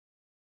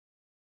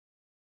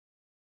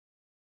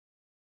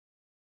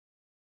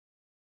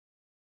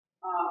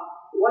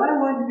What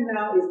I'm going to do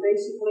now is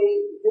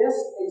basically, this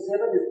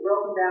exhibit is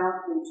broken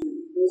down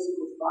into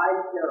basically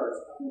 5 eras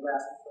of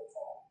Nebraska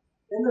football.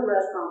 Then the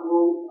restaurant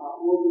will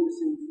do the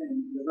same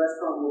thing. The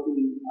restaurant will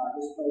be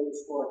displayed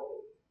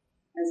historically.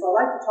 And so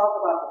I'd like to talk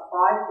about the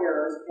 5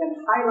 eras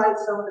and highlight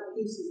some of the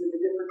pieces in the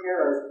different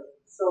eras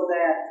so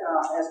that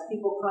as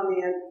people come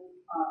in,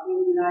 it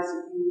would be nice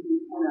if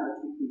you point out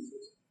a few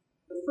pieces.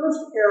 The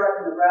first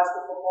era in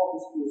Nebraska football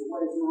history is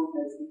what is known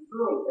as the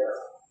early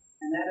era,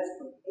 and that is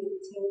from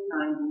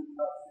 1890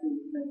 up through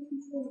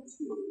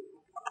 1922.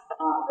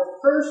 The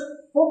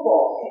first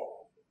football game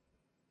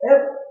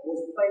ever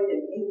was played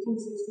in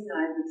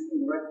 1869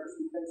 between Rutgers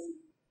and Princeton.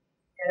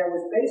 And it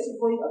was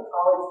basically a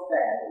college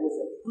fad. It was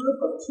a group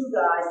of 2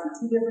 guys from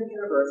 2 different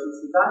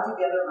universities who got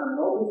together on an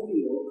open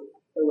field.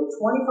 There were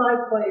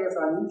 25 players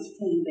on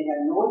each team. They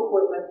had no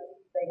equipment.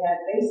 They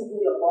had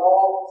basically a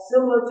ball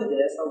similar to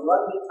this, a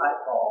rugby-type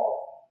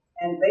ball.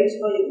 And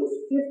basically it was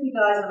 50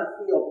 guys on a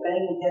field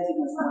banging heads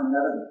against one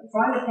another,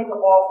 trying to take a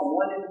ball from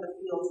one end of the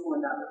field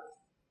to another.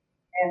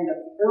 And the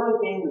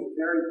early game was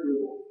very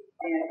brutal.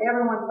 And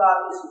everyone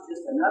thought this was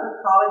just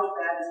another college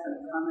fad that's going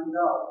to come and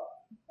go.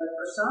 But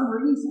for some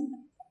reason,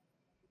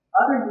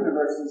 other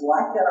universities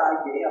liked that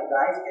idea of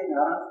guys getting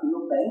out on the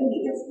field banging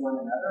against one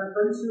another, and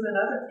pretty soon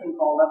another team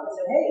called up and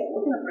said, hey,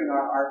 we're going to bring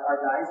our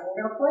guys and we're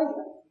going to play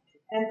them.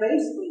 And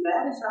basically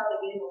that is how the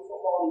game of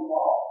football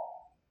evolved.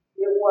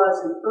 It was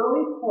an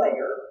early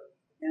player,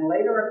 and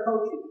later a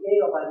coach at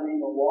Yale by the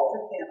name of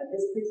Walter Camp, and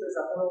his picture's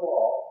up on the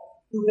wall,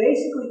 who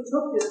basically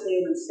took this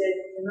game and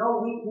said, you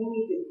know, we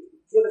need to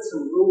give it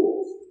some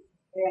rules.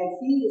 And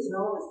he is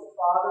known as the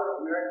father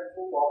of American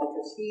football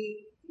because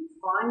he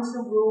defined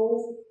some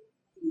rules.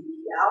 He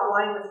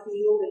outlined the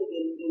field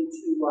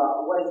into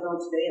what is known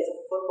today as a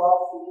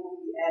football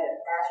field. He added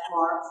hash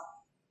marks.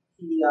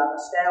 He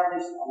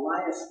established a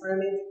line of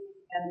scrimmage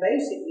and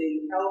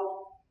basically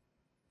helped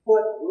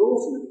put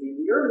rules in the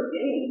game. The early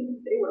game,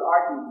 they would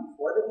argue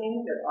before the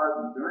game, they'd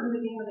argue during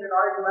the game, and they'd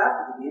argue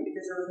after the game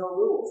because there was no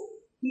rules.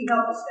 He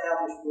helped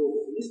establish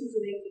rules. And this was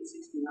in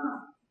 1869.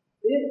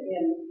 Then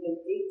in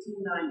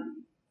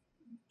 1890,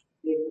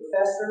 a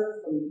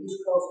professor from the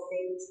East Coast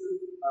came to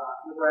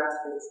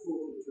Nebraska as a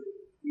school teacher,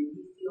 and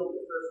he fielded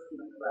the first team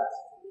in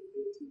Nebraska in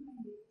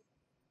 1890.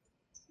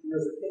 And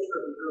there's a picture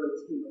of the early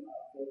team of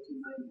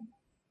 1890.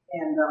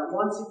 And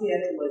once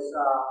again, it was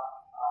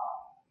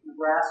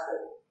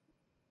Nebraska,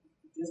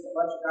 just a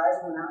bunch of guys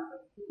went out for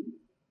the team.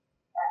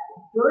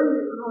 During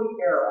the early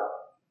era,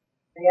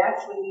 they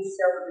actually used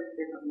several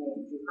different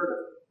names. You've heard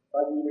of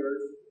Bug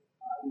Eaters,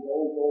 the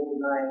Old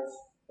Golden Knights,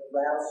 the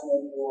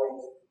Rattlesnake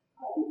Boys,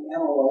 the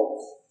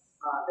Antelopes.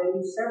 They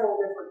used several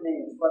different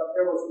names, but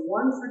there was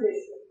one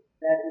tradition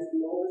that is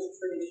the oldest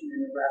tradition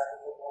in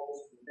Nebraska football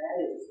history. That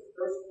is, the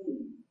first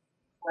team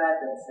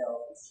clad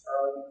themselves in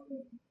scarlet and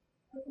cream.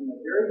 And from the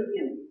very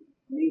beginning,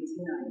 in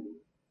 1890,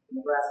 the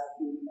Nebraska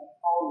team had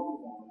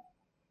always worn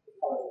the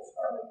colors of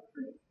scarlet and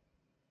cream.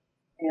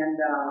 And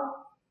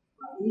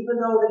even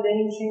though the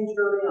name changed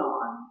early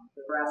on,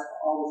 Nebraska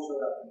always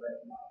showed up in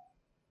red and white.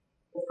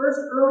 The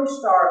first early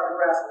star of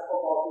Nebraska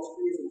football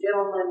history is a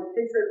gentleman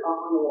pictured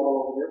on the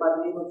wall over there by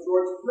the name of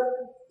George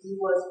Flippin. He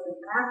was an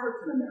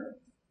African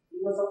American.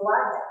 He was a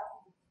black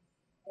athlete.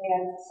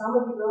 And some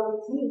of the early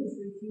teams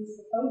refused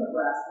to play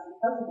Nebraska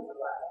because he was a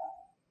black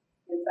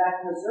athlete. In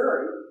fact,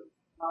 Missouri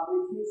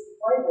refused to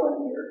play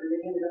one year, and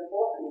they ended up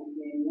forfeiting the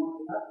game 1-0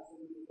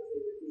 because they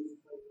refused to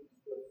play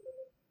against George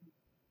Flippin.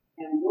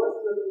 And George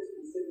Flippin is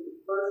considered the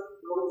first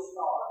early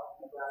star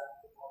of Nebraska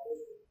football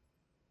history.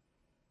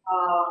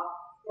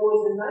 It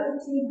was in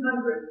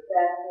 1900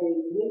 that a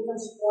Lincoln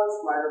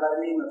sports writer by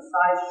the name of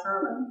Cy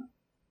Sherman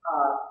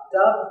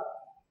dubbed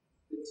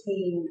the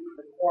team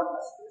the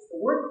Cornhuskers.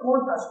 The word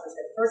Cornhuskers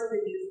had first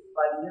been used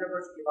by the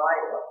University of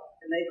Iowa,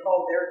 and they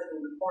called their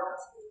team the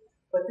Cornhuskers.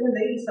 But then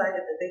they decided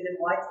that they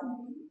didn't like the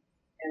name,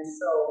 and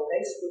so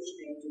they switched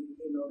names and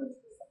became known as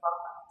the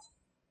Hawkeyes.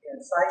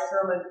 And Cy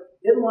Sherman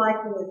didn't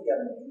like any of the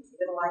other names. He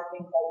didn't like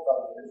being called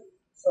Buggers,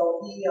 so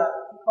he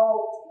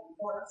called the team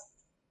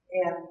Cornhuskers,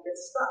 and it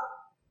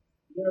stuck.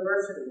 The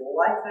university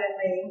liked that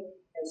name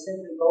and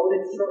simply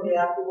voted shortly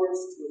afterwards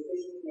to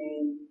officially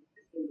name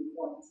the team the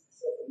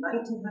Cornhuskers. So from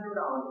 1900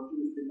 on, the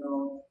team has been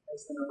known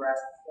as the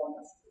Nebraska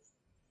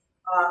Cornhuskers.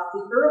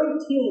 The early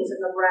teams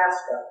in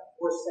Nebraska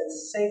were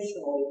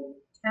sensationally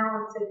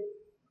talented,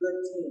 good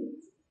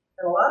teams.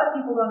 And a lot of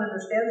people don't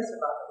understand this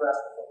about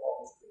Nebraska football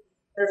history.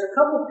 There's a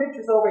couple of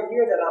pictures over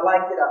here that I'd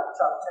like you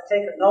to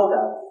take a note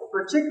of,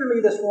 particularly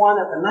this one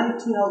of the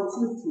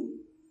 1902 team.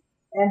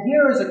 And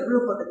here is a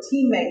group of the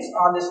teammates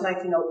on this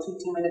 1902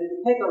 team, and if you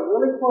take a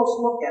really close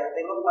look at it,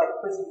 they look like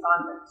prison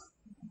convicts.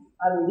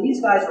 I mean, these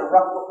guys are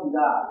rough-looking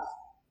guys.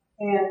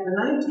 And the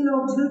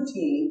 1902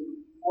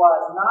 team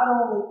was not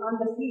only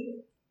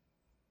undefeated,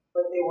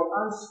 but they were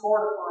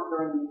unscored upon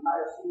during the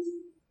entire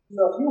season.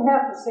 So if you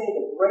have to say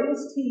the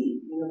greatest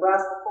team in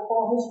Nebraska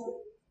football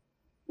history,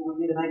 it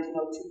would be the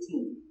 1902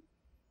 team.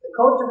 The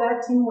coach of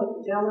that team was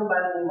a gentleman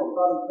by the name of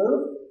Bubby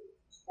Booth.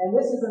 And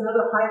this is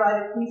another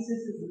highlighted piece.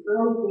 This is the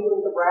early Daily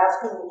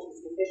Nebraska, which is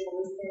the official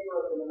newspaper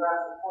of the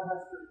Nebraska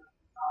Cornhusker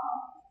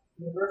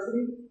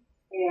University.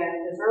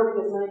 And as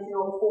early as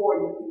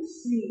 1904, you can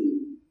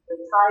see the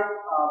type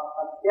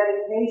of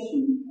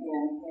dedication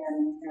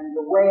and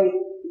the way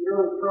the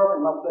early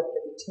program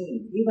uplifted the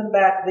team. Even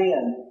back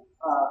then,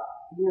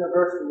 the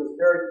university was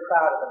very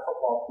proud of the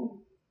football team.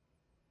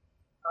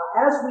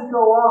 As we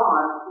go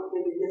on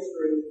into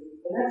history,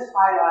 the next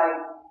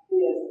highlight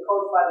is a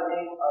coach by the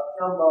name of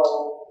Jumbo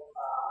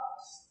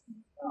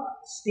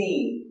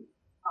Steen.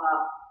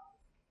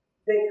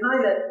 They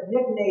kind of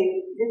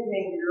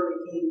nicknamed the early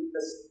team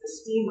the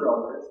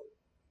Steamrollers.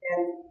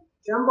 And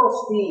Jumbo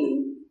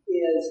Steen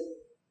is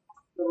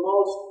the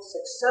most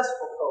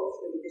successful coach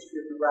in the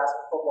history of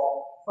Nebraska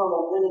football from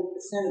a winning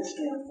percentage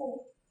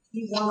standpoint.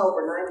 He won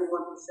over 91%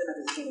 of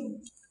his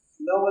games.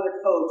 No other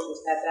coach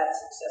has had that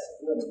success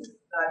of winning,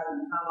 not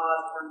even Tom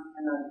Osborne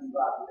and not even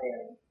Roger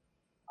Van.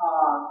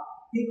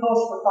 He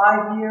coached for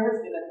 5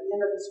 years, and at the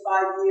end of his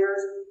 5 years,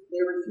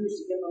 they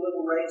refused to give him a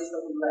little raise,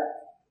 so he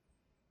left.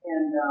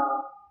 And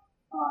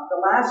the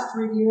last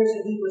 3 years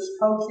that he was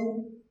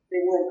coaching,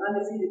 they went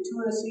undefeated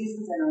 2 of the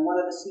seasons, and in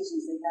one of the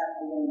seasons they had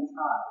to win the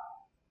tie.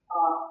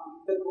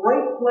 The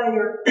great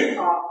player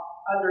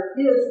under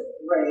his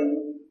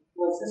reign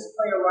was this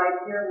player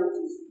right here, which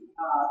is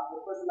the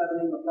person by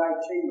the name of Guy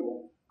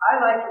Chamberlain. I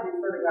like to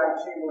refer to Guy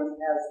Chamberlain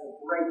as the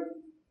great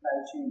Guy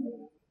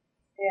Chamberlain.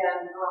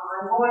 And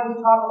I'm going to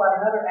talk about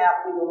another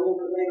athlete a little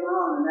bit later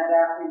on, and that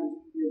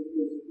athlete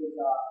is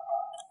a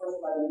person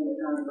by the name of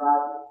Johnny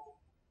Rogers.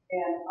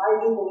 And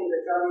I do believe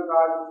that Johnny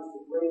Rogers is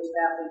the greatest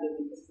athlete in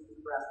the history of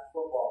Nebraska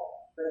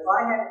football. But if I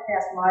had to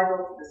cast my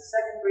vote for the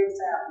second greatest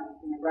athlete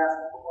in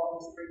Nebraska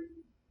football history,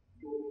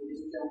 it would be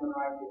this gentleman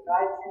right here.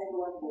 Guy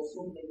Chamberlain was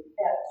simply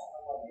pets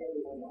above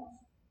everyone else.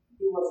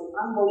 He was an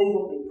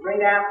unbelievably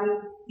great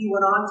athlete. He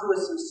went on to a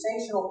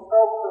sensational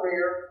pro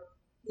career.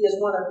 He is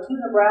one of 2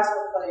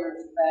 Nebraska players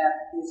that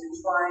is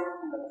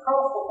enshrined in the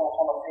Pro Football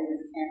Hall of Fame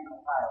in Canton,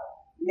 Ohio.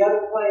 The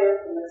other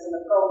player that's in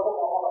the Pro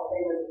Football Hall of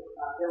Fame is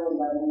Dylan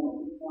by the name of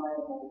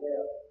Ryan over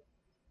there.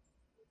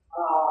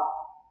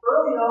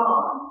 Early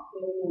on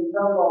in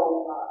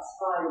Jumbo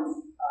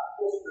Stein's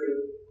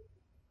history,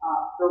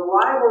 the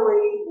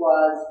rivalry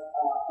was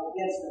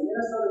against the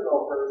Minnesota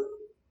Gophers,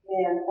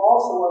 and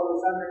also it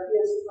was under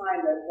his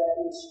time that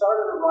he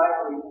started a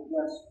rivalry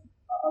against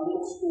a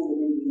little school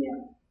in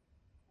Indiana.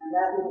 And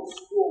that little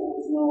school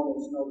was known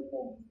as Notre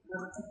Dame.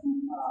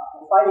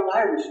 The Fighting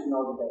Irish of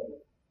Notre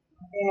Dame.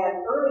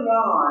 And early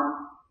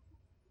on,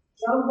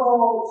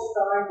 Jumbo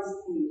Stein's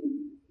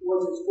team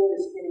was as good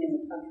as any in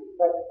the country.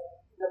 But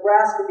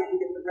Nebraska didn't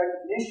get the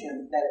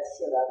recognition that it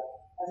should have.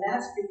 And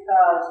that's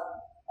because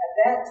at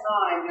that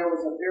time there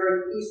was a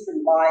very Eastern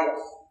bias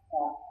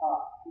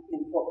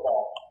in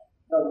football.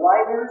 The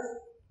writers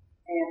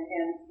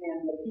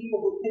and the people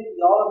who picked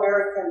the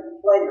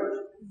All-American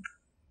players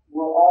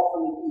were all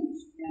from the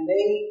East, and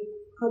they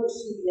couldn't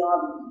see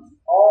beyond the East.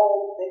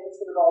 They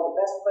considered all the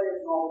best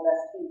players and all the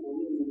best teams were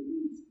living in the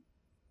East.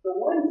 The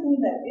one team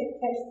that did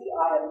catch the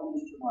eye of the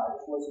Eastern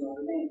writers was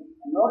Notre Dame.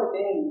 And Notre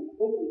Dame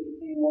quickly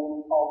became what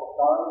we call the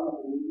darling of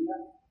the media,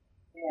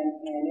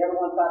 and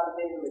everyone thought that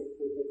they were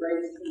the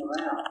greatest team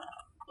around.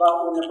 But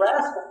when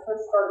Nebraska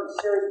first started the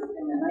series with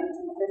them in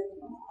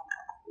 1915,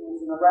 it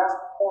was the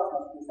Nebraska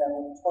Cornhuskers that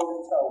went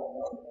toe-to-toe with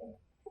Notre Dame.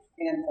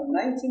 And from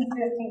 1915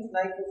 to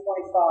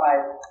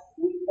 1925,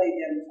 we played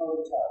them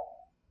toe-to-toe.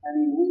 I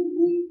mean,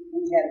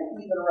 we had an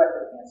even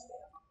record against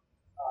them.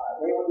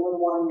 They would win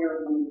one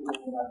year, we would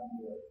win another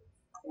year.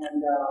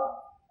 And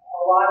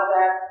a lot of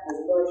that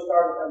was really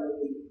started under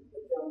the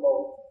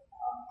Jumbo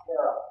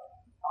era.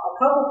 A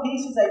couple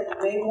pieces that you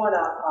may want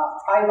to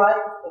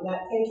highlight in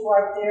that case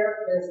right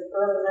there. There's an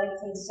early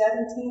 1917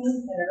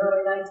 and an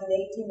early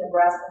 1918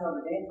 Nebraska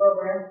Notre Dame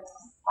program.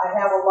 I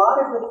have a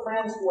lot of good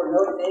friends who are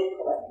Notre Dame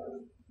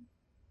collectors.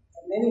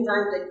 And many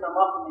times they come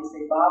up and they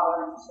say, Bob, why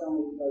don't you show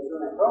me those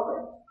early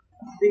programs?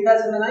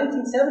 Because in the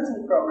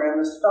 1917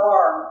 program, the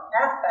star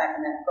halfback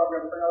in that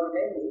program for Notre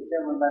Dame was a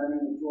gentleman by the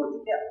name of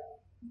George Gipp.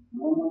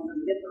 No one for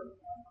the Gipper.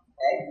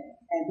 Okay?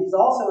 And he's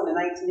also in the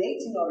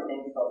 1918 Notre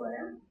Dame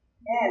program.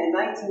 And in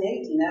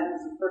 1918, that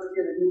was the first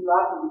year that New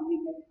Rocky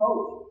became the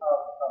coach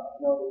of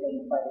Notre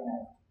Dame Fighting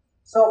Irish.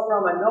 So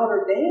from a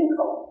Notre Dame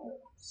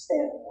collector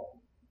standpoint,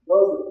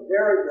 those are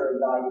very, very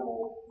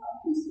valuable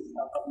pieces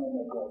of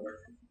memorabilia.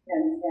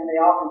 And they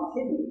often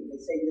kid me. They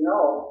say, you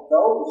know,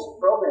 those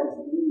programs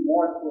mean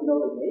more to a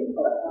Notre Dame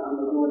collector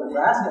than they do a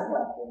Nebraska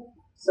collector.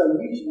 So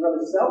you should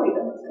really sell me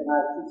those. And I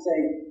keep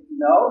saying,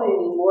 no, they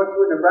mean more to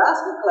a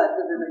Nebraska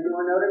collector than they do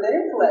a Notre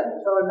Dame collector.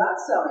 So I'm not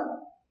selling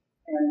them.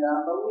 And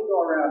but we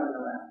go around and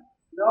around.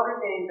 Notre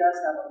Dame does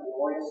have a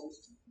glorious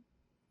history.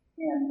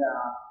 And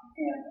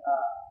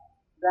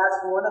that's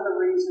one of the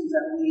reasons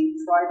that we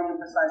try to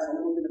emphasize a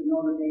little bit of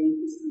Notre Dame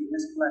history in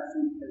this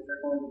collection, because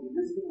they're going to be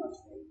visiting our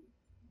state.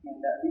 And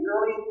the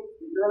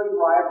early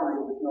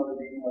rivalry with Notre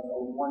Dame was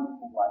a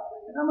wonderful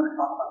rivalry, and I'm going to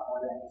talk about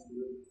more of that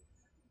history.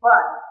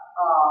 But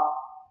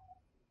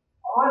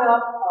a On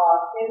up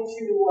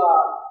into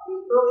the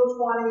early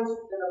 20s,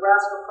 the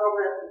Nebraska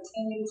program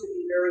continued to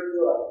be very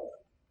good.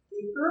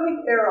 The early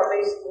era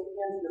basically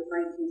ends with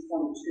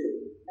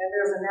 1922, and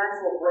there's a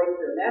natural break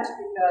there. And that's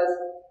because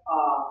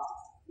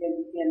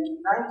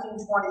in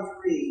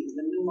 1923,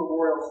 the new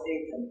Memorial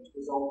Stadium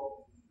was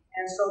opened.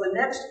 And so the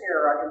next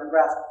era in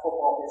Nebraska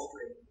football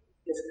history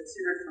is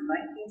considered from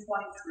 1923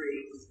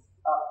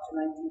 up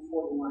to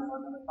 1941,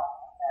 or another 5